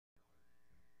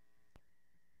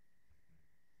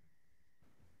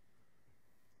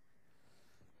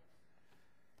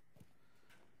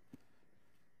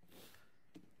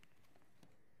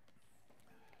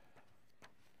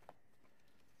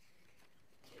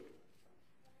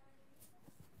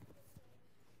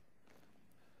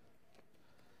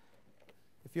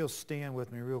If you'll stand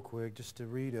with me real quick just to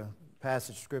read a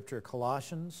passage of Scripture,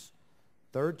 Colossians,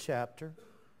 3rd chapter,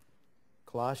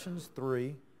 Colossians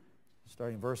 3,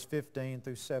 starting verse 15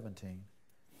 through 17.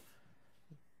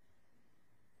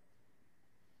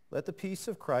 Let the peace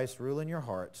of Christ rule in your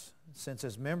hearts, since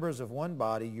as members of one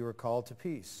body you are called to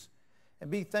peace. And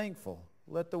be thankful.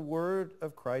 Let the word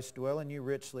of Christ dwell in you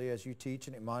richly as you teach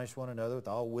and admonish one another with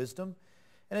all wisdom,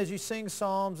 and as you sing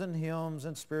psalms and hymns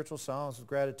and spiritual songs with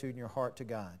gratitude in your heart to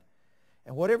God.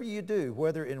 And whatever you do,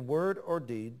 whether in word or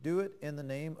deed, do it in the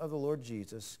name of the Lord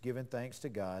Jesus, giving thanks to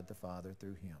God the Father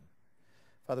through him.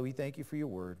 Father, we thank you for your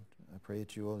word. I pray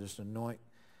that you will just anoint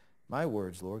my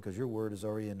words, Lord, because your word is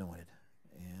already anointed.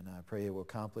 And I pray it will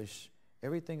accomplish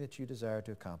everything that you desire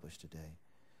to accomplish today.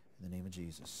 In the name of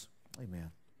Jesus,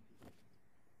 amen.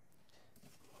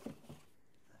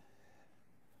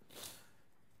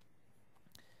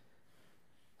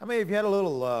 How many of you had a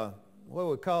little, what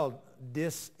we call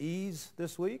dis-ease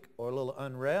this week, or a little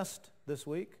unrest this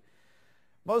week?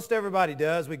 Most everybody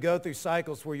does. We go through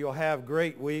cycles where you'll have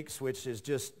great weeks, which is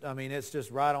just, it's just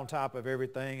right on top of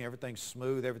everything. Everything's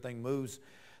smooth. Everything moves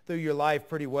through your life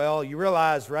pretty well. You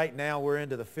realize right now we're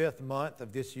into the 5th month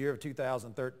of this year of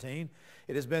 2013.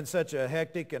 It has been such a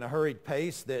hectic and a hurried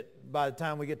pace that by the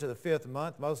time we get to the 5th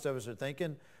month, most of us are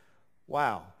thinking,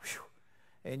 wow, whew.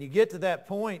 And you get to that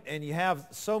point and you have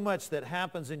so much that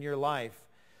happens in your life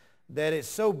that it's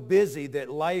so busy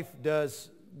that life does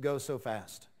go so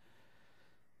fast.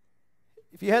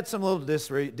 If you had some little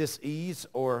dis-ease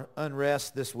or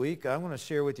unrest this week, I want to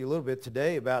share with you a little bit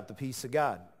today about the peace of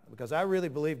God, because I really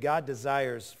believe God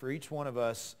desires for each one of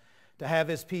us to have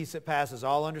his peace that passes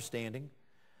all understanding,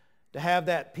 to have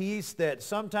that peace that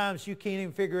sometimes you can't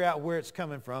even figure out where it's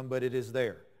coming from, but it is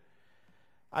there.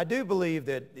 I do believe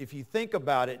that if you think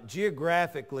about it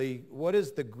geographically, what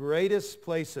is the greatest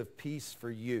place of peace for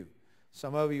you?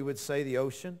 Some of you would say the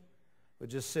ocean, but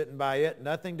just sitting by it,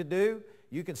 nothing to do.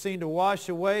 You can seem to wash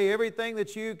away everything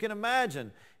that you can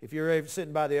imagine if you're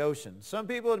sitting by the ocean. Some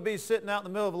people would be sitting out in the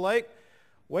middle of a lake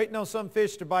waiting on some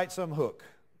fish to bite some hook.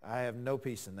 I have no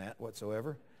peace in that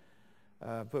whatsoever.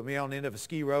 Put me on the end of a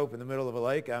ski rope in the middle of a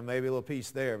lake, I may be a little peace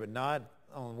there, but not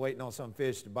on waiting on some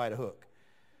fish to bite a hook.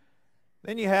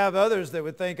 Then you have others that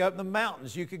would think up in the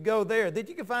mountains, you could go there. That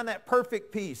you can find that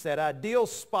perfect peace, that ideal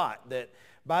spot that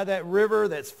by that river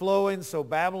that's flowing, so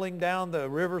babbling down the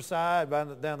riverside,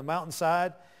 down the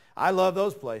mountainside. I love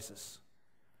those places.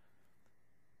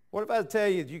 What if I tell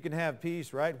you that you can have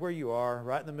peace right where you are,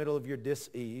 right in the middle of your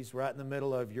dis-ease, right in the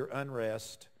middle of your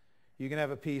unrest? You can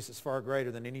have a peace that's far greater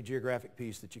than any geographic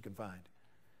peace that you can find.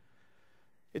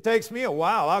 It takes me a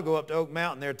while. I'll go up to Oak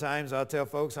Mountain. There are times I'll tell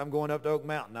folks I'm going up to Oak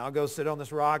Mountain. I'll go sit on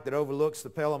this rock that overlooks the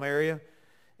Pelham area,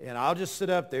 and I'll just sit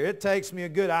up there. It takes me a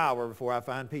good hour before I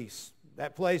find peace.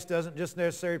 That place doesn't just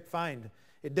necessarily find,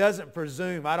 it doesn't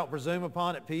presume. I don't presume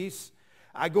upon it peace.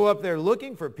 I go up there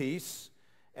looking for peace,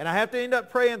 and I have to end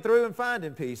up praying through and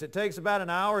finding peace. It takes about an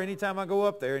hour anytime I go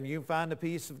up there, and you find the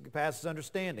peace that passes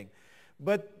understanding.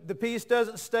 But the peace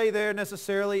doesn't stay there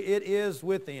necessarily. It is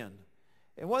within.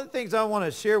 And one of the things I want to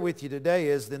share with you today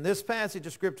is in this passage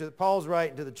of Scripture that Paul's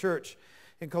writing to the church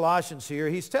in Colossians here,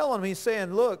 he's telling them, he's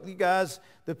saying, look, you guys,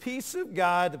 the peace of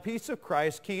God, the peace of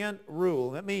Christ can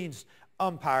rule. That means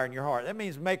umpire in your heart. That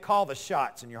means call the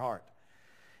shots in your heart.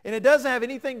 And it doesn't have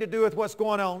anything to do with what's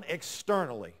going on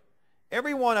externally.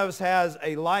 Every one of us has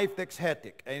a life that's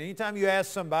hectic. And anytime you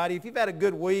ask somebody, if you've had a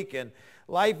good week and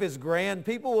life is grand,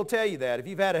 people will tell you that. If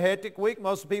you've had a hectic week,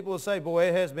 most people will say, boy,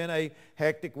 it has been a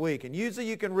hectic week. And usually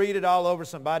you can read it all over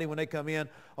somebody when they come in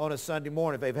on a Sunday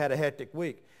morning if they've had a hectic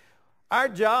week. Our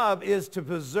job is to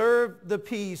preserve the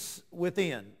peace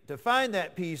within, to find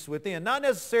that peace within. Not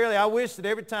necessarily, I wish that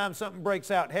every time something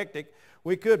breaks out hectic,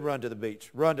 we could run to the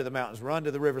beach, run to the mountains, run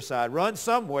to the riverside, run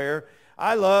somewhere.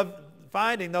 I love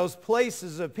finding those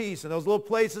places of peace and those little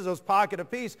places, those pockets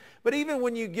of peace. But even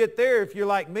when you get there, if you're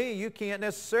like me, you can't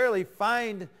necessarily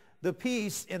find the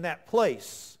peace in that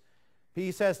place.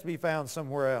 Peace has to be found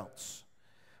somewhere else.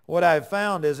 What I've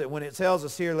found is that when it tells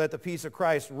us here, let the peace of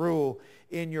Christ rule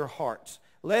in your hearts.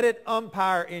 Let it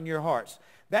umpire in your hearts.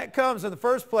 That comes, in the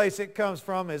first place, it comes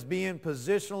from as being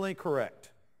positionally correct.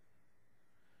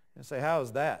 And say, how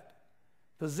is that?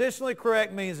 Positionally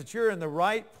correct means that you're in the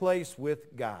right place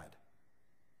with God.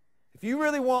 If you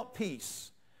really want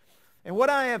peace, and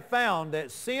what I have found that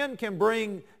sin can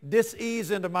bring dis-ease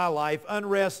into my life,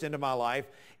 unrest into my life,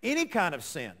 any kind of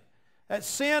sin. That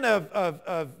sin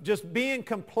of just being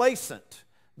complacent,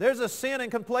 There's a sin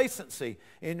in complacency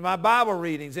in my Bible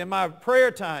readings, in my prayer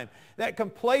time. That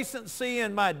complacency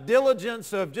and my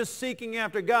diligence of just seeking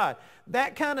after God.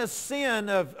 That kind of sin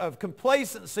of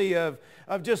complacency, of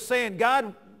just saying,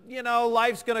 God, you know,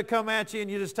 life's going to come at you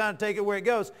and you just trying to take it where it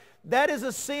goes. That is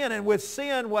a sin. And with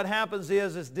sin, what happens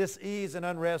is dis-ease and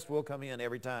unrest will come in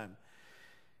every time.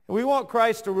 We want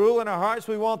Christ to rule in our hearts.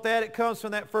 We want that. It comes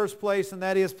from that first place, and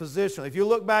that is positional. If you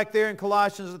look back there in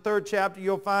Colossians, the 3rd chapter,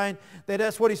 you'll find that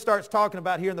that's what he starts talking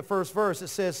about here in the first verse. It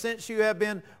says, since you have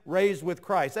been raised with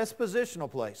Christ. That's a positional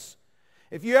place.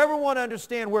 If you ever want to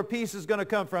understand where peace is going to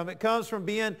come from, it comes from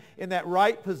being in that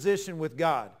right position with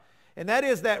God. And that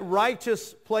is that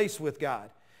righteous place with God.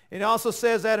 And it also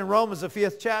says that in Romans, the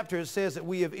 5th chapter, it says that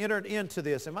we have entered into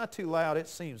this. Am I too loud? It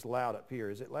seems loud up here.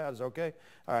 Is it loud? Is it okay?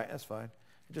 All right, that's fine.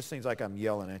 It just seems like I'm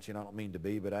yelling at you, and I don't mean to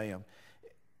be, but I am.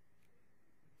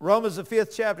 Romans, the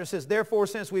 5th chapter says, therefore,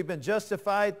 since we've been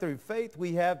justified through faith,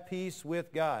 we have peace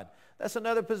with God. That's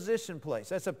another position place.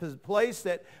 That's a place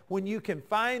that when you can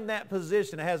find that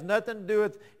position, it has nothing to do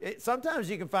with, sometimes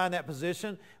you can find that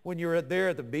position when you're there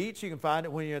at the beach. You can find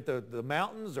it when you're at the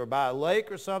mountains or by a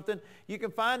lake or something. You can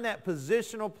find that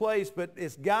positional place, but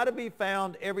it's got to be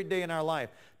found every day in our life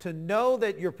to know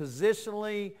that you're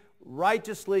positionally,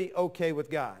 righteously okay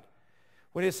with God.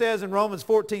 When it says in Romans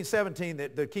 14:17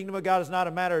 that the kingdom of God is not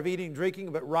a matter of eating and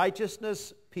drinking, but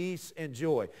righteousness, peace, and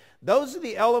joy. Those are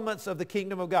the elements of the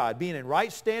kingdom of God. Being in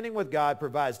right standing with God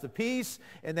provides the peace,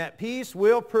 and that peace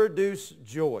will produce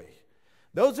joy.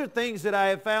 Those are things that I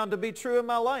have found to be true in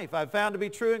my life. I've found to be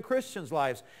true in Christians'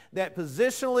 lives. That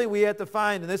positionally we have to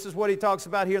find, and this is what he talks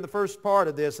about here in the first part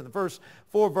of this, in the first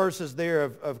 4 verses there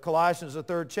of Colossians, the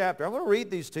 3rd chapter. I'm going to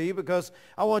read these to you because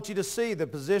I want you to see the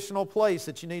positional place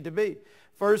that you need to be.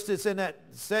 First, it's in that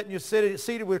setting, you're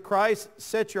seated with Christ,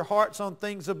 set your hearts on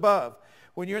things above.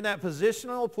 When you're in that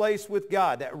positional place with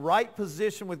God, that right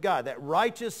position with God, that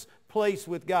righteous place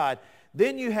with God,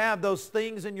 then you have those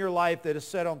things in your life that is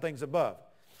set on things above.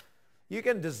 You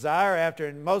can desire after,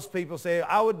 and most people say,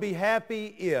 I would be happy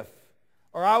if,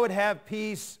 or I would have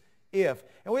peace if.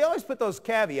 And we always put those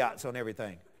caveats on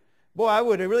everything. Boy, I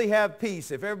would really have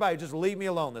peace if everybody would just leave me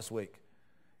alone this week.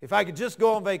 If I could just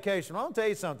go on vacation. Well, I'll tell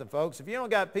you something, folks. If you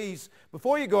don't got peace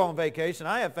before you go on vacation,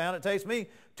 I have found it takes me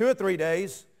 2 or 3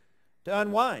 days to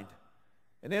unwind.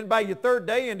 And then by your 3rd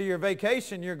day into your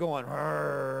vacation, you're going,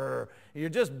 Rrr. You're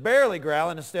just barely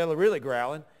growling instead of really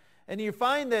growling. And you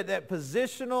find that that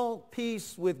positional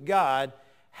peace with God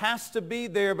has to be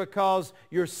there because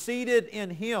you're seated in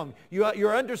Him.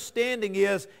 Your understanding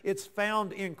is it's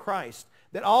found in Christ.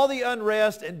 That all the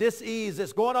unrest and dis-ease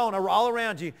that's going on all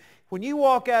around you, when you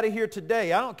walk out of here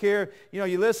today, I don't care,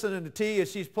 you listen to T as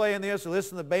she's playing this or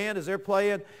listen to the band as they're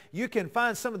playing, you can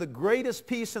find some of the greatest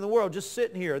peace in the world just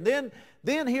sitting here. And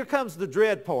then here comes the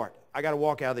dread part. I got to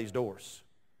walk out of these doors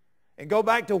and go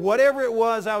back to whatever it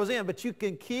was I was in. But you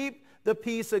can keep the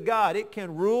peace of God. It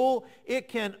can rule. It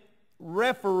can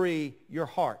referee your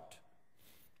heart.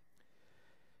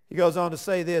 He goes on to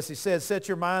say this. He says, set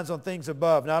your minds on things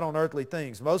above, not on earthly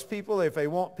things. Most people, if they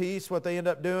want peace, what they end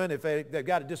up doing, if they've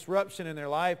got a disruption in their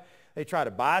life, they try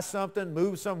to buy something,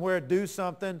 move somewhere, do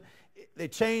something. They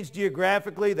change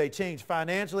geographically. They change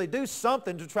financially. Do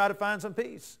something to try to find some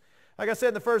peace. Like I said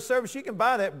in the first service, you can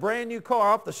buy that brand new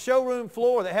car off the showroom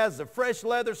floor that has the fresh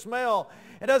leather smell.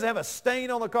 It doesn't have a stain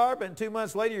on the carpet, and 2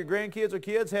 months later your grandkids or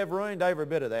kids have ruined every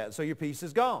bit of that, so your peace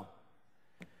is gone.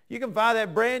 You can buy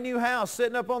that brand new house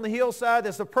sitting up on the hillside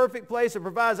that's the perfect place. It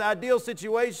provides an ideal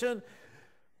situation,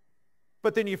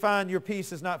 but then you find your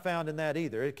peace is not found in that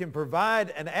either. It can provide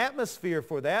an atmosphere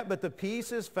for that, but the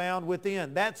peace is found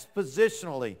within. That's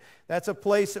positionally. That's a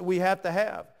place that we have to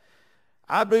have.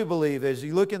 I do believe as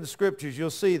you look in the Scriptures, you'll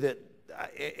see that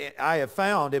I have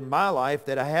found in my life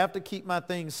that I have to keep my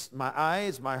things, my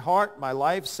eyes, my heart, my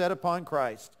life set upon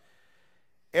Christ.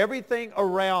 Everything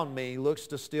around me looks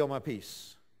to steal my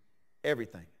peace.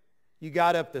 Everything. You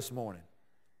got up this morning.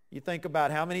 You think about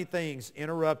how many things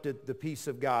interrupted the peace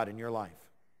of God in your life.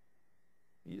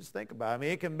 You just think about it. I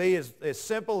mean, it can be as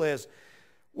simple as,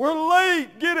 we're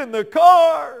late, get in the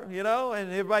car, and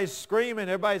everybody's screaming,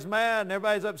 everybody's mad, and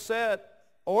everybody's upset.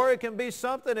 Or it can be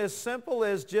something as simple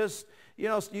as just, you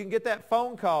can get that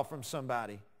phone call from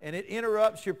somebody, and it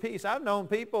interrupts your peace. I've known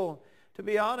people, to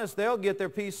be honest, they'll get their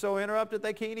peace so interrupted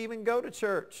they can't even go to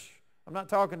church. I'm not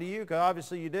talking to you because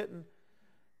obviously you didn't.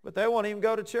 But they won't even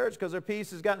go to church because their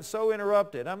peace has gotten so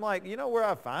interrupted. I'm like, where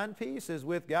I find peace is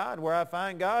with God. Where I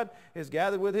find God is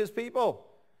gathered with His people.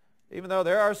 Even though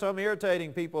there are some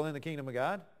irritating people in the kingdom of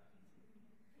God.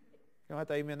 You don't have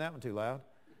to amen that one too loud.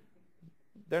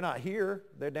 They're not here.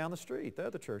 They're down the street. The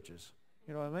other churches.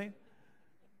 You know what I mean?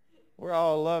 We're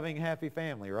all a loving, happy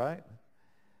family, right?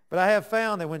 But I have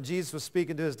found that when Jesus was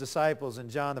speaking to his disciples in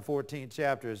John the 14th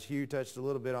chapter, as Hugh touched a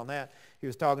little bit on that, he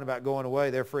was talking about going away.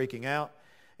 They're freaking out.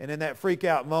 And in that freak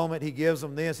out moment, he gives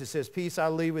them this. He says, peace I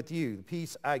leave with you.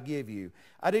 Peace I give you.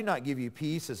 I do not give you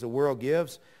peace as the world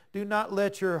gives. Do not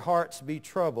let your hearts be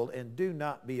troubled, and do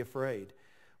not be afraid.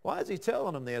 Why is he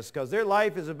telling them this? Because their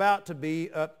life is about to be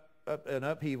an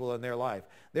upheaval in their life.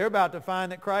 They're about to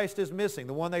find that Christ is missing,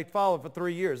 the one they followed for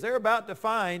 3 years. They're about to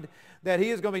find that he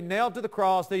is going to be nailed to the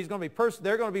cross, that he's going to be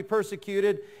they're going to be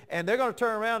persecuted, and they're going to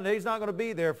turn around and he's not going to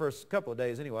be there for a couple of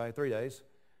days anyway, 3 days.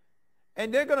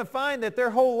 And they're going to find that their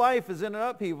whole life is in an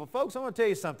upheaval. Folks, I'm going to tell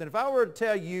you something. If I were to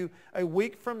tell you a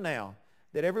week from now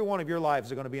that every one of your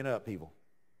lives are going to be in an upheaval,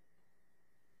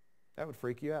 that would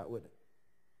freak you out, wouldn't it?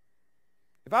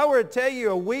 If I were to tell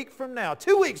you a week from now,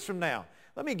 2 weeks from now,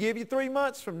 let me give you 3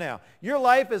 months from now, your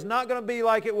life is not going to be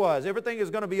like it was. Everything is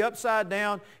going to be upside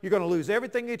down. You're going to lose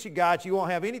everything that you got. You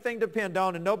won't have anything to depend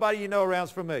on, and nobody you know around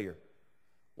is familiar.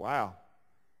 Wow.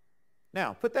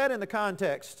 Now, put that in the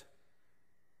context.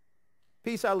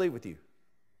 Peace I leave with you.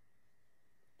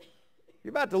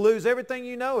 You're about to lose everything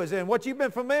you know. And what you've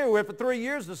been familiar with for 3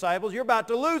 years, disciples, you're about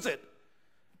to lose it.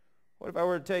 What if I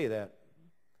were to tell you that?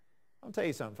 I'll tell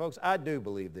you something, folks. I do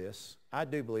believe this. I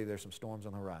do believe there's some storms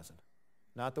on the horizon.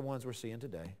 Not the ones we're seeing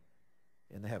today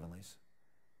in the heavenlies.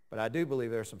 But I do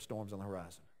believe there are some storms on the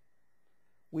horizon.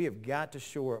 We have got to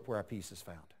shore up where our peace is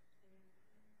found.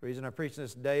 The reason I'm preaching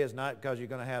this today is not because you're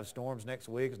going to have storms next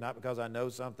week. It's not because I know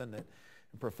something that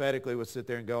prophetically would sit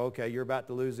there and go, okay, you're about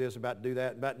to lose this, about to do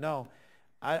that. But no,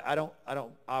 I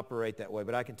don't operate that way.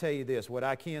 But I can tell you this, what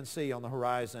I can see on the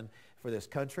horizon for this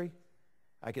country,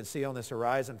 I can see on this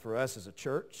horizon for us as a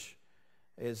church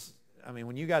is, I mean,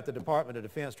 when you got the Department of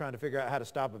Defense trying to figure out how to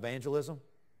stop evangelism,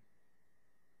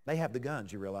 they have the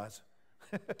guns, you realize.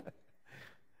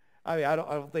 I mean, I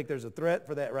don't think there's a threat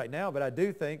for that right now, but I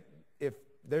do think if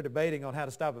they're debating on how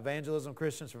to stop evangelism,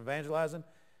 Christians from evangelizing,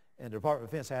 and the Department of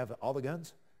Defense have all the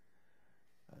guns,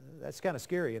 that's kind of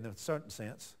scary in a certain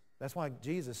sense. That's why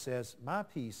Jesus says, my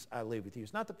peace I leave with you.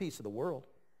 It's not the peace of the world.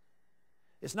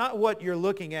 It's not what you're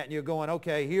looking at and you're going,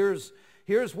 okay, here's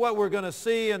what we're going to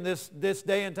see in this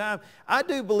day and time. I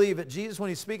do believe that Jesus, when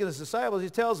he's speaking to his disciples, he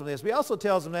tells them this. But he also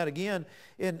tells them that again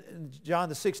in John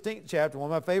the 16th chapter,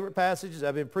 one of my favorite passages.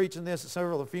 I've been preaching this at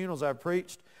several of the funerals I've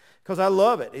preached because I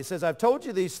love it. He says, I've told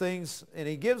you these things, and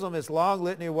he gives them this long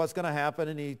litany of what's going to happen,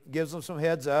 and he gives them some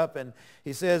heads up, and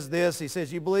he says this. He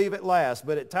says, you believe at last,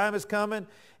 but at time is coming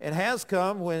and has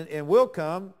come and will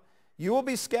come, you will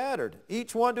be scattered,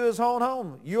 each one to his own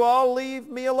home. You all leave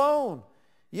me alone.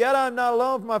 Yet I'm not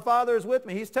alone, for my Father is with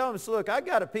me. He's telling us, look, I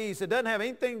got a peace. It doesn't have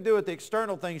anything to do with the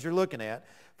external things you're looking at.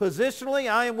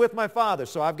 Positionally, I am with my Father,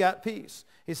 so I've got peace.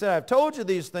 He said, I've told you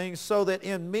these things so that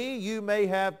in me you may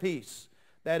have peace.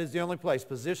 That is the only place,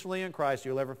 positionally in Christ,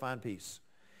 you'll ever find peace.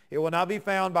 It will not be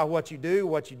found by what you do,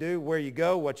 where you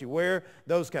go, what you wear,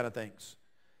 those kind of things.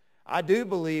 I do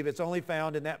believe it's only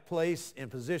found in that place and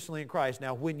positionally in Christ.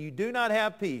 Now, when you do not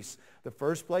have peace, the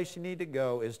first place you need to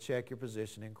go is check your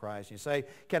position in Christ. You say,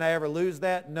 can I ever lose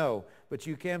that? No. But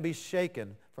you can be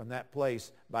shaken from that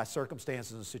place by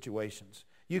circumstances and situations.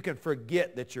 You can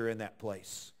forget that you're in that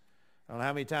place. I don't know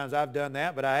how many times I've done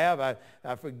that, but I have.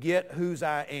 I forget whose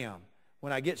I am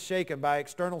when I get shaken by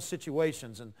external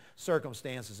situations and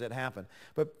circumstances that happen.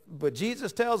 But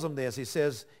Jesus tells them this. He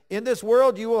says, in this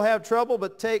world you will have trouble,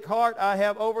 but take heart, I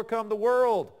have overcome the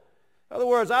world. In other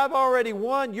words, I've already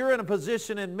won. You're in a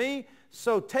position in me,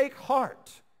 so take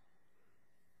heart.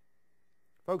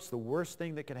 Folks, the worst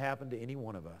thing that can happen to any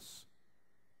one of us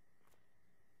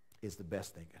is the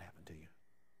best thing that can happen to you.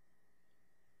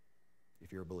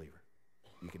 If you're a believer,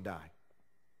 you can die.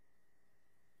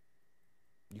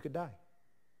 You could die.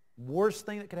 Worst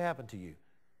thing that could happen to you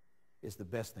is the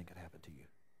best thing that could happen to you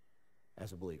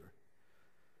as a believer.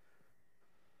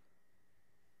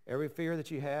 Every fear that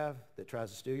you have that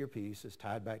tries to steal your peace is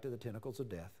tied back to the tentacles of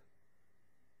death.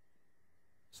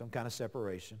 Some kind of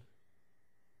separation.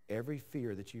 Every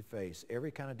fear that you face,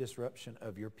 every kind of disruption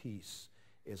of your peace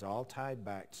is all tied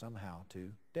back somehow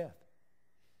to death.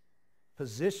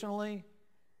 Positionally,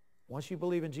 once you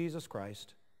believe in Jesus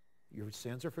Christ, your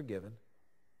sins are forgiven.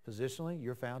 Positionally,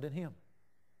 you're found in him.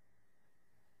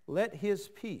 Let his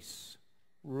peace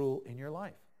rule in your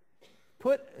life.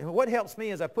 What helps me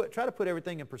is try to put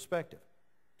everything in perspective.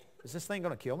 Is this thing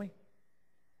going to kill me?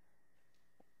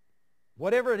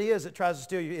 Whatever it is that tries to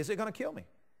steal you, is it going to kill me?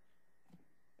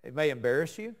 It may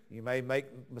embarrass you. You may make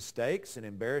mistakes and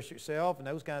embarrass yourself and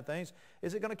those kind of things.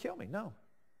 Is it going to kill me? No.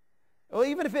 Well,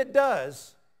 even if it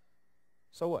does,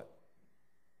 so what?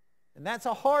 And that's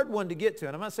a hard one to get to.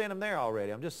 And I'm not saying I'm there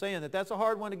already. I'm just saying that that's a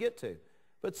hard one to get to.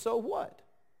 But so what?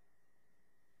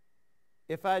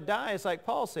 If I die, it's like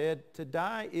Paul said, to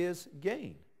die is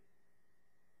gain.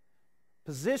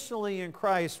 Positionally in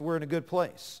Christ, we're in a good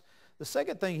place. The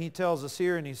second thing he tells us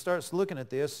here, and he starts looking at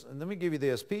this, and let me give you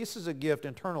this. Peace is a gift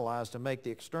internalized to make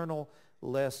the external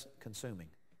less consuming.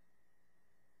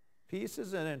 Peace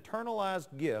is an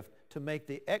internalized gift to make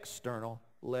the external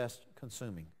less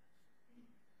consuming.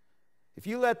 If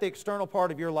you let the external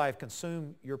part of your life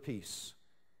consume your peace,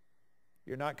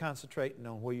 you're not concentrating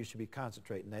on where you should be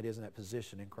concentrating. That is in that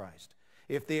position in Christ.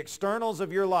 If the externals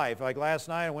of your life, like last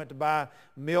night I went to buy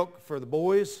milk for the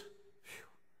boys,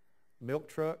 milk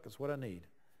truck is what I need.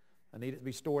 I need it to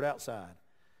be stored outside.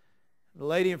 The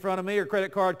lady in front of me, her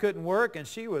credit card couldn't work, and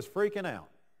she was freaking out.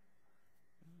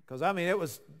 Because, I mean, it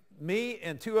was me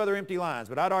and 2 other empty lines,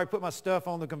 but I'd already put my stuff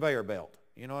on the conveyor belt.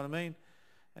 You know what I mean?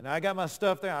 And I got my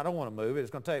stuff there. I don't want to move it. It's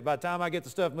going to take, by the time I get the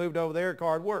stuff moved over there, the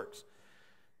card works.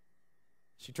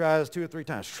 She tries 2 or 3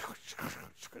 times.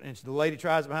 And the lady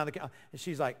tries it behind the counter. And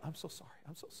she's like, I'm so sorry.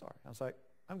 I'm so sorry. I was like,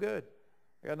 I'm good.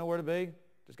 I got nowhere to be.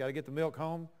 Just got to get the milk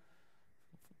home.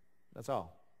 That's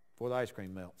all. Before the ice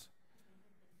cream melts.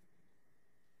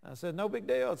 I said, no big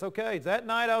deal. It's okay. That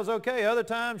night I was okay. Other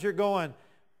times you're going,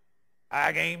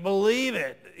 I can't believe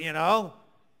it, you know.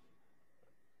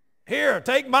 Here,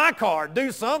 take my card.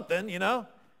 Do something, you know.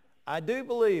 I do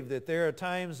believe that there are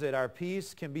times that our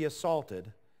peace can be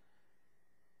assaulted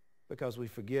because we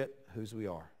forget whose we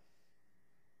are.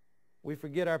 We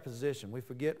forget our position. We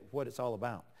forget what it's all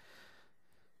about.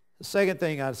 The second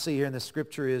thing I see here in the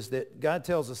scripture is that God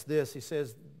tells us this. He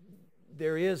says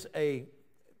there is a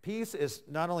peace is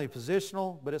not only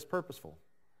positional, but it's purposeful.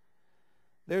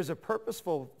 There's a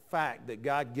purposeful fact that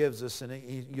God gives us,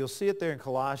 and you'll see it there in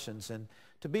Colossians. And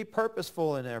to be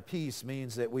purposeful in our peace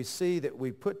means that we see that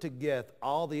we put to death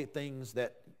all the things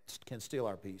that can steal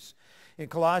our peace. In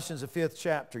Colossians, the 5th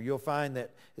chapter, you'll find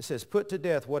that it says, put to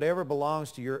death whatever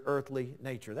belongs to your earthly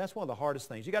nature. That's one of the hardest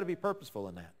things. You've got to be purposeful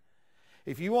in that.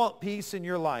 If you want peace in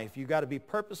your life, you've got to be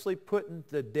purposely putting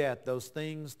to death those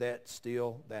things that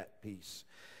steal that peace.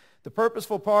 The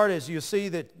purposeful part is you'll see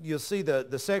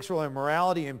the sexual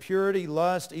immorality, impurity,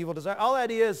 lust, evil desire. All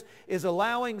that is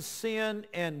allowing sin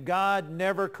and God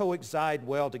never coexist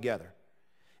well together.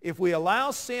 If we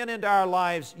allow sin into our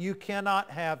lives, you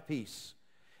cannot have peace.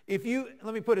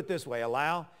 Let me put it this way,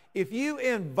 if you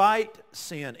invite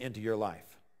sin into your life,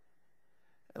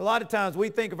 a lot of times we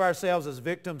think of ourselves as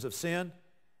victims of sin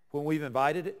when we've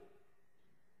invited it.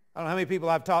 I don't know how many people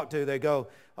I've talked to, they go,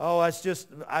 oh, that's just,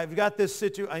 I've got this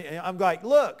situation. I'm like,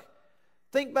 look,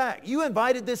 think back. You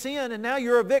invited this in and now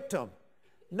you're a victim.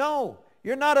 No,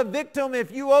 you're not a victim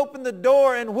if you opened the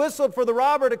door and whistled for the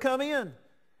robber to come in.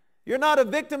 You're not a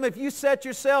victim if you set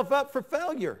yourself up for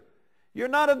failure. You're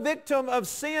not a victim of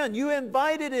sin. You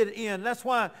invited it in. That's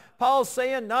why Paul's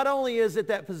saying not only is it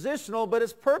that positional, but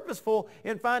it's purposeful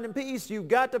in finding peace. You've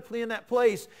got to be in that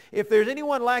place. If there's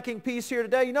anyone lacking peace here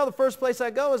today, you know the first place I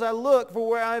go is I look for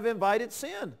where I've invited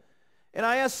sin. And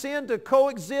I ask sin to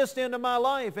coexist into my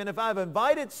life. And if I've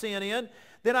invited sin in,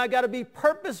 then I've got to be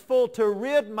purposeful to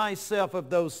rid myself of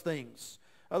those things.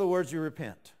 In other words, you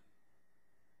repent.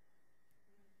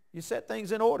 You set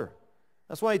things in order.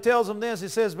 That's why he tells them this. He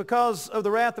says, because of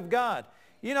the wrath of God.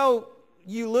 You know,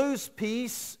 you lose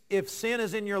peace if sin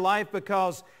is in your life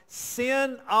because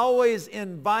sin always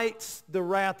invites the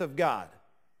wrath of God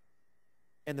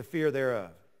and the fear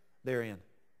therein.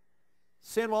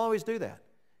 Sin will always do that.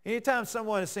 Anytime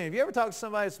someone is sinning, have you ever talked to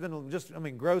somebody that's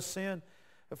been gross sin?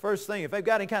 The first thing, if they've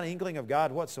got any kind of inkling of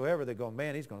God whatsoever, they go,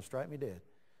 man, he's going to strike me dead.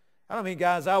 I don't mean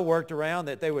guys I worked around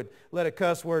that they would let a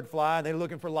cuss word fly and they're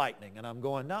looking for lightning. And I'm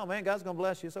going, no, man, God's going to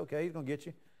bless you. It's okay. He's going to get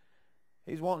you.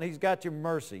 He's got your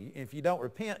mercy. If you don't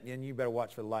repent, then you better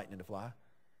watch for the lightning to fly.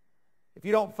 If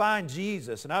you don't find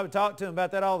Jesus, and I would talk to them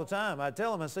about that all the time. I'd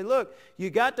tell them, I'd say, look, you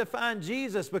got to find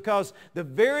Jesus because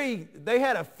they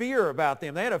had a fear about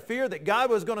them. They had a fear that God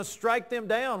was going to strike them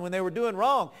down when they were doing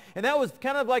wrong. And that was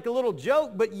kind of like a little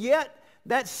joke, but yet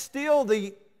that's still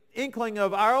the inkling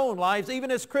of our own lives,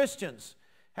 even as Christians.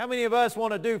 How many of us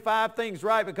want to do 5 things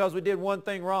right because we did 1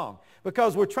 thing wrong?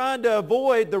 Because we're trying to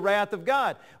avoid the wrath of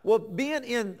God. Well, being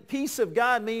in peace of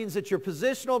God means that you're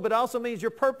positional, but also means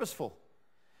you're purposeful.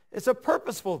 It's a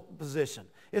purposeful position.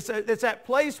 It's that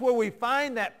place where we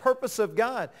find that purpose of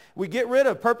God. We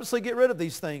purposely get rid of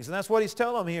these things. And that's what he's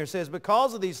telling them here. He says,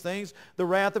 because of these things, the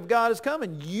wrath of God is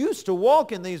coming. You used to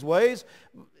walk in these ways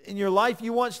in your life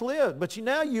you once lived. But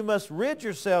now you must rid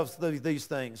yourselves of these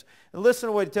things. And listen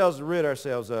to what he tells us to rid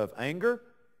ourselves of. Anger,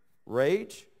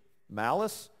 rage,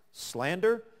 malice,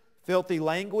 slander, filthy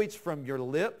language from your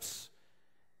lips.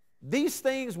 These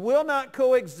things will not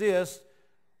coexist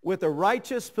with a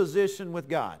righteous position with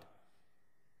God.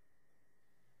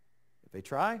 If they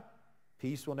try,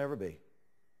 peace will never be.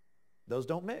 Those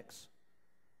don't mix.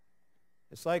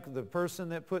 It's like the person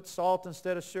that puts salt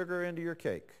instead of sugar into your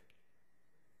cake.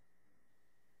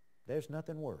 There's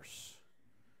nothing worse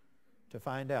to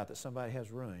find out that somebody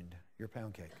has ruined your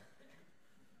pound cake.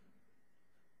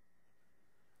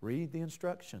 Read the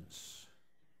instructions.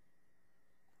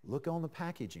 Look on the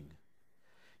packaging.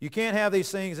 You can't have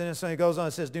these things, and it goes on,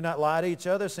 it says, do not lie to each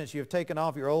other, since you have taken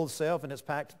off your old self and its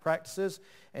practices,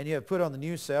 and you have put on the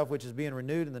new self, which is being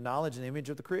renewed in the knowledge and image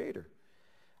of the Creator.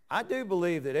 I do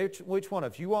believe that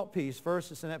if you want peace,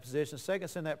 first it's in that position, second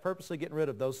it's in that purposely getting rid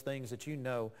of those things that you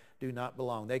know do not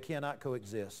belong. They cannot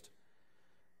coexist.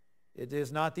 It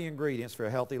is not the ingredients for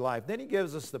a healthy life. Then he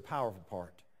gives us the powerful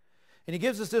part. And he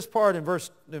gives us this part in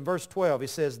verse 12. He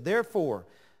says, therefore,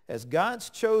 as God's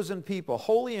chosen people,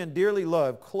 holy and dearly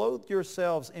loved, clothe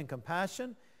yourselves in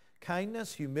compassion,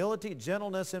 kindness, humility,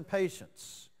 gentleness, and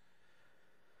patience.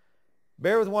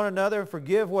 Bear with one another and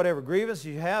forgive whatever grievance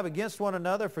you have against one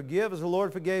another. Forgive as the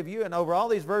Lord forgave you. And over all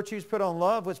these virtues put on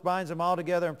love, which binds them all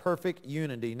together in perfect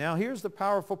unity. Now here's the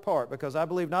powerful part, because I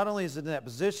believe not only is it in that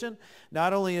position,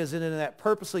 not only is it in that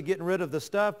purposely getting rid of the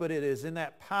stuff, but it is in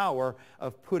that power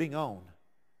of putting on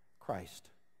Christ.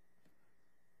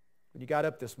 When you got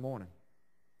up this morning,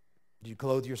 did you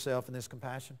clothe yourself in this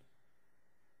compassion?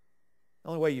 The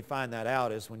only way you find that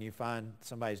out is when you find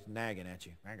somebody's nagging at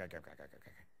you.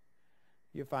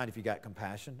 You'll find if you got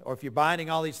compassion, or if you're binding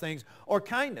all these things, or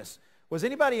kindness. Was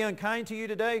anybody unkind to you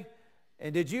today?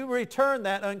 And did you return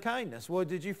that unkindness? Well,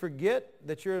 did you forget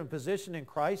that you're in a position in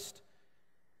Christ?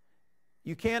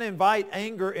 You can't invite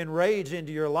anger and rage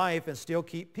into your life and still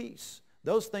keep peace.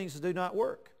 Those things do not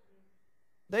work.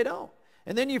 They don't.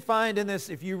 And then you find in this,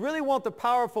 if you really want the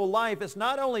powerful life, it's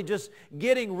not only just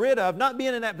getting rid of, not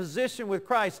being in that position with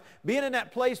Christ, being in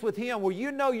that place with Him where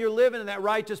you know you're living in that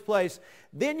righteous place,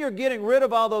 then you're getting rid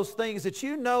of all those things that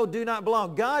you know do not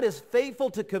belong. God is faithful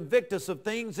to convict us of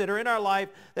things that are in our life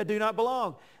that do not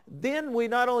belong. Then we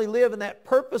not only live in that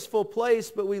purposeful place,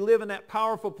 but we live in that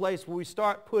powerful place where we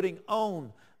start putting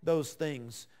on those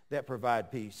things that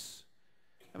provide peace.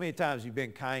 How many times you've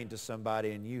been kind to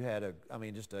somebody and you had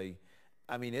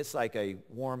it's like a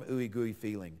warm, ooey-gooey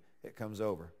feeling that comes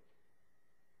over.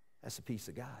 That's the peace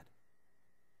of God.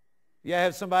 You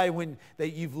have somebody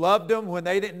you've loved them when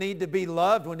they didn't need to be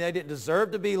loved, when they didn't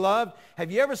deserve to be loved.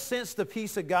 Have you ever sensed the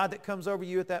peace of God that comes over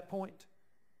you at that point?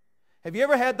 Have you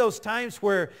ever had those times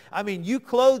where, you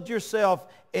clothed yourself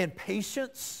in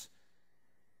patience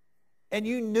and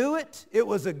you knew it? It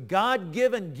was a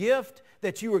God-given gift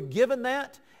that you were given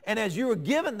that. And as you were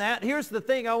given that, here's the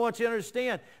thing I want you to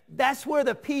understand. That's where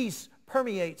the peace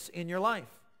permeates in your life.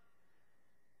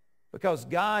 Because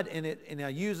God, and I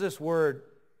use this word,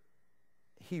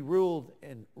 He ruled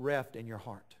and reft in your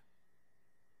heart.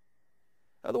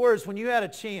 In other words, when you had a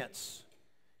chance,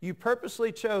 you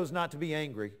purposely chose not to be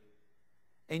angry,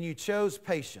 and you chose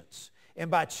patience. And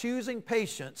by choosing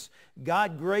patience,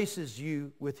 God graces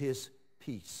you with His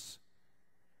peace.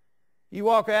 You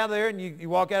walk out of there and you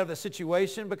walk out of the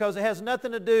situation because it has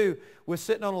nothing to do with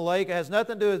sitting on a lake. It has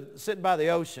nothing to do with sitting by the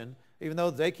ocean, even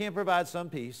though they can provide some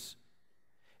peace.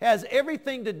 It has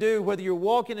everything to do whether you're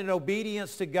walking in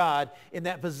obedience to God in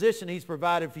that position He's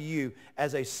provided for you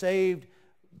as a saved,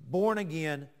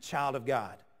 born-again child of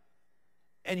God.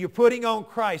 And you're putting on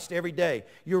Christ every day.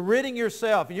 You're ridding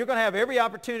yourself, and you're going to have every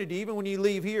opportunity even when you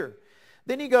leave here.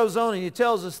 Then he goes on and he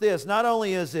tells us this. Not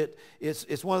only is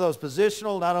it's one of those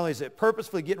positional, not only is it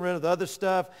purposefully getting rid of the other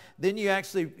stuff, then you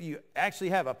actually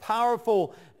have a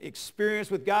powerful experience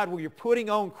with God where you're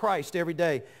putting on Christ every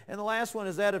day. And the last one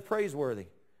is that of praiseworthy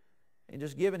and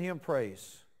just giving Him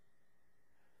praise.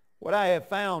 What I have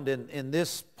found in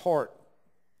this part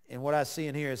and what I see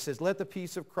in here, it says, let the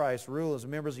peace of Christ rule as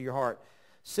members of your heart.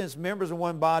 Since members of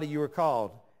one body you are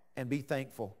called, and be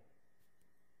thankful.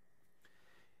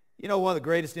 You know, one of the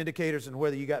greatest indicators in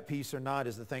whether you got peace or not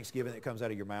is the thanksgiving that comes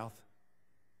out of your mouth.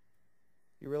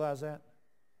 You realize that?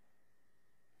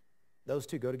 Those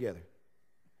two go together.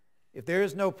 If there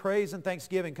is no praise and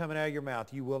thanksgiving coming out of your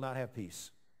mouth, you will not have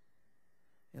peace.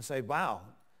 And say, wow,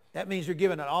 that means you're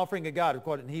giving an offering to God.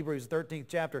 According in Hebrews 13th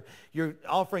chapter, you're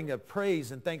offering a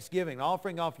praise and thanksgiving, an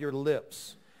offering off your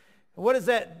lips. And what does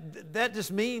that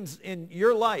just means in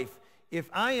your life? If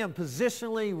I am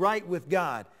positionally right with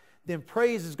God, then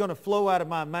praise is going to flow out of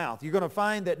my mouth. You're going to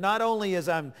find that not only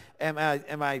am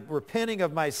I repenting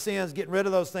of my sins, getting rid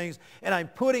of those things, and I'm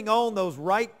putting on those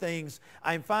right things,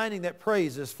 I'm finding that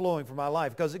praise is flowing from my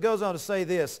life. Because it goes on to say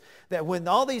this, that when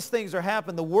all these things are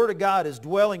happening, the Word of God is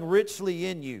dwelling richly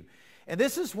in you. And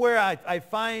this is where I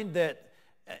find that,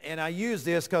 and I use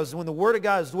this because when the Word of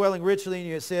God is dwelling richly in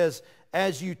you, it says,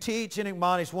 as you teach and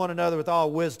admonish one another with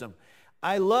all wisdom.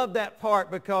 I love that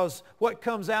part because what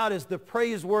comes out is the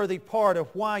praiseworthy part of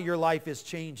why your life is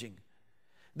changing.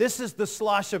 This is the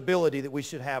sloshability that we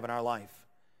should have in our life.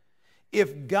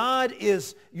 If God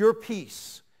is your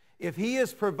peace, if He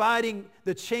is providing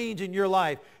the change in your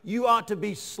life, you ought to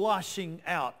be sloshing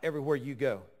out everywhere you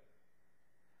go.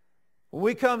 When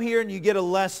we come here and you get a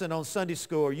lesson on Sunday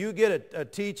school, or you get a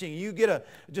teaching, you get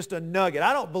just a nugget.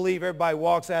 I don't believe everybody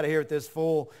walks out of here with this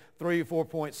full 3 or 4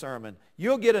 point sermon.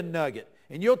 You'll get a nugget,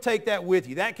 and you'll take that with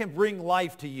you. That can bring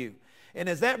life to you. And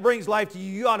as that brings life to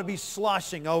you, you ought to be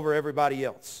sloshing over everybody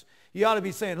else. You ought to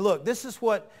be saying, look, this is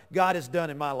what God has done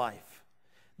in my life.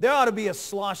 There ought to be a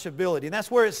sloshability. And that's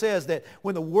where it says that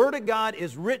when the Word of God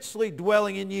is richly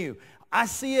dwelling in you, I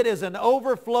see it as an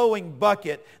overflowing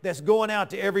bucket that's going out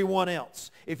to everyone else.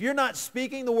 If you're not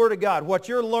speaking the Word of God, what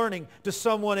you're learning to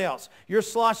someone else, your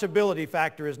sloshability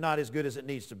factor is not as good as it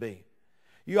needs to be.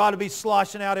 You ought to be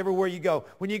sloshing out everywhere you go.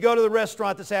 When you go to the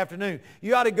restaurant this afternoon,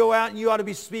 you ought to go out and you ought to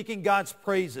be speaking God's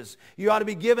praises. You ought to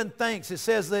be giving thanks. It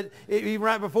says that even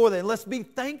right before that, let's be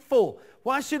thankful.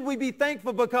 Why should we be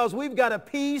thankful? Because we've got a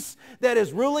peace that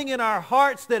is ruling in our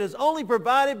hearts that is only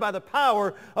provided by the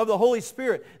power of the Holy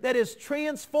Spirit, that is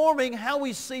transforming how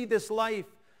we see this life.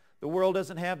 The world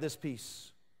doesn't have this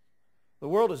peace. The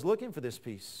world is looking for this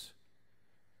peace.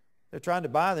 They're trying to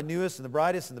buy the newest and the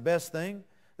brightest and the best thing.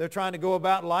 They're trying to go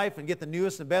about life and get the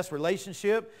newest and best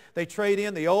relationship. They trade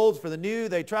in the old for the new.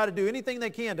 They try to do anything they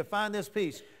can to find this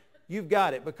peace. You've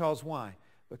got it because why?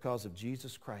 Because of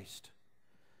Jesus Christ.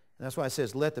 And that's why it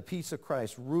says, let the peace of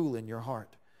Christ rule in your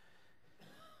heart.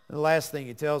 And the last thing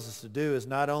He tells us to do is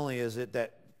not only is it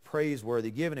that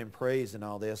praiseworthy, giving Him praise and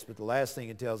all this, but the last thing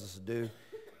He tells us to do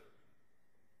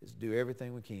is do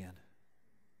everything we can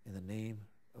in the name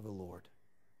of the Lord,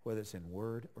 whether it's in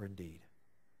word or in deed.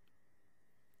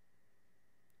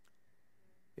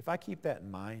 If I keep that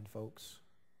in mind, folks,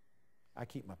 I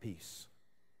keep my peace.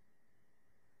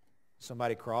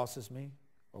 Somebody crosses me,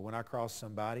 or when I cross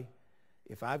somebody,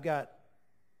 if I've got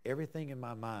everything in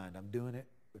my mind, I'm doing it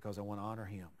because I want to honor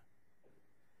Him.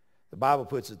 The Bible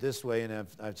puts it this way, and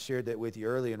I've shared that with you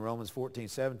earlier in Romans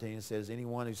 14:17. It says,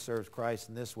 anyone who serves Christ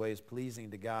in this way is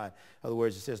pleasing to God. In other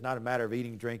words, it says not a matter of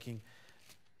eating, drinking,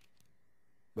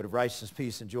 but of righteousness,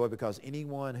 peace, and joy, because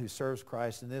anyone who serves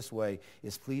Christ in this way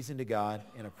is pleasing to God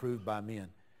and approved by men.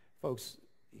 Folks,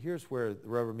 here's where the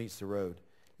rubber meets the road.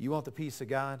 You want the peace of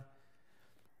God?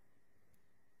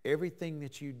 Everything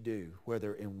that you do,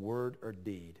 whether in word or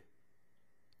deed,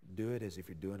 do it as if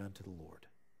you're doing unto the Lord.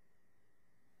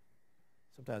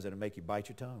 Sometimes it'll make you bite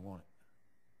your tongue, won't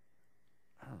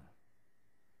it?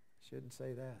 Shouldn't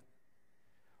say that.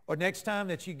 Or next time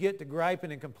that you get to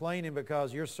griping and complaining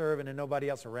because you're serving and nobody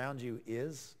else around you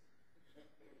is.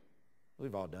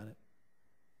 We've all done it.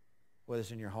 Whether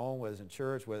it's in your home, whether it's in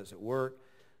church, whether it's at work.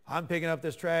 I'm picking up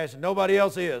this trash and nobody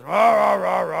else is. Rawr, rawr,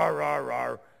 rawr, rawr,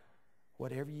 rawr.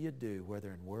 Whatever you do, whether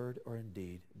in word or in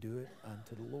deed, do it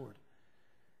unto the Lord.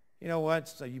 You know what?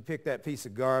 So you pick that piece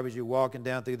of garbage, you're walking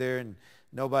down through there and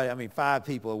 5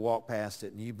 people have walked past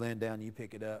it and you blend down and you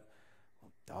pick it up.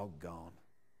 Well, doggone.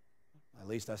 At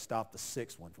least I stopped the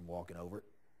 6th one from walking over it.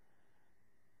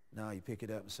 No, you pick it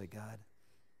up and say, God,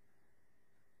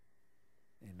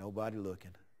 ain't nobody looking.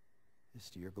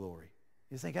 It's to your glory.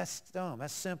 You think that's dumb.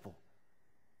 That's simple.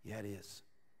 Yeah, it is.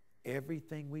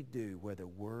 Everything we do, whether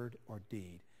word or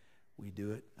deed, we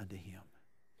do it unto Him.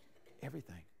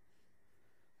 Everything.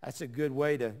 That's a good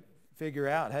way to figure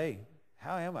out, hey,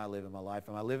 how am I living my life?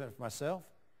 Am I living it for myself?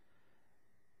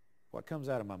 What comes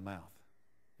out of my mouth?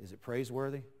 Is it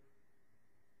praiseworthy?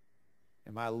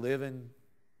 Am I living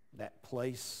that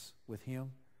place with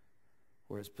Him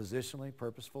where it's positionally,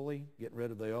 purposefully, getting rid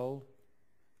of the old,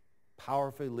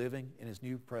 powerfully living in His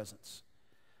new presence?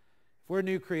 If we're a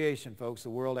new creation, folks, the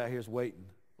world out here is waiting.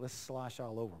 Let's slosh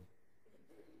all over them.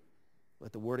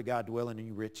 Let the Word of God dwell in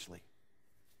you richly.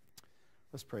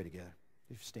 Let's pray together.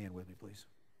 If you stand with me, please.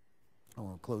 I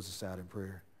want to close this out in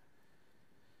prayer.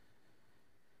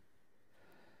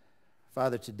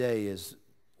 Father, today as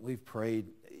we've prayed,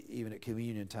 even at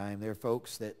communion time, there are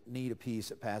folks that need a peace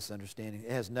that passes understanding.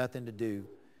 It has nothing to do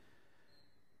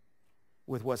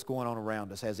with what's going on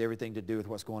around us. It has everything to do with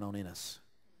what's going on in us.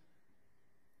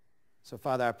 So,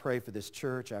 Father, I pray for this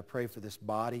church. I pray for this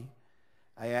body.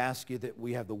 I ask you that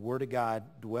we have the Word of God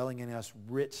dwelling in us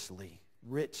richly,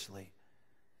 richly,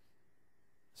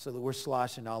 so that we're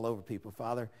sloshing all over people.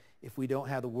 Father, if we don't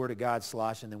have the Word of God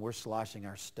sloshing, then we're sloshing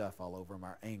our stuff all over them,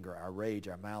 our anger, our rage,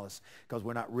 our malice, because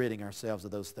we're not ridding ourselves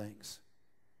of those things.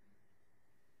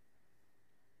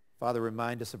 Father,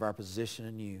 remind us of our position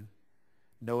in you.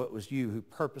 Know it was you who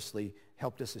purposely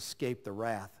helped us escape the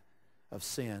wrath of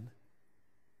sin.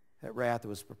 That wrath that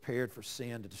was prepared for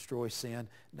sin, to destroy sin,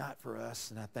 not for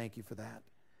us, and I thank you for that.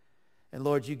 And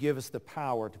Lord, you give us the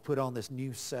power to put on this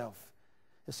new self,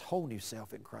 this whole new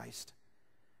self in Christ.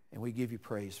 And we give you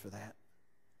praise for that.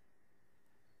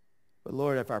 But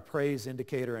Lord, if our praise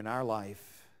indicator in our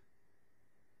life,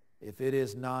 if it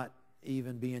is not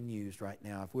even being used right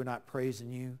now, if we're not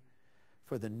praising you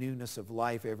for the newness of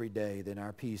life every day, then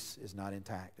our peace is not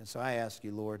intact. And so I ask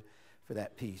you, Lord, for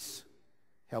that peace.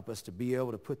 Help us to be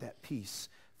able to put that peace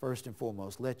first and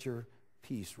foremost. Let your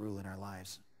peace rule in our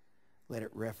lives. Let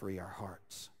it referee our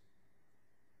hearts.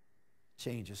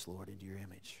 Change us, Lord, into your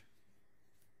image.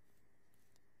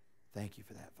 Thank you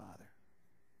for that, Father.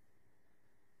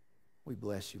 We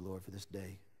bless you, Lord, for this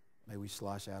day. May we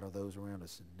slosh out of those around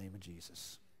us in the name of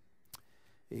Jesus.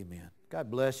 Amen. God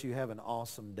bless you. Have an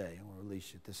awesome day. I want to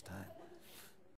release you at this time.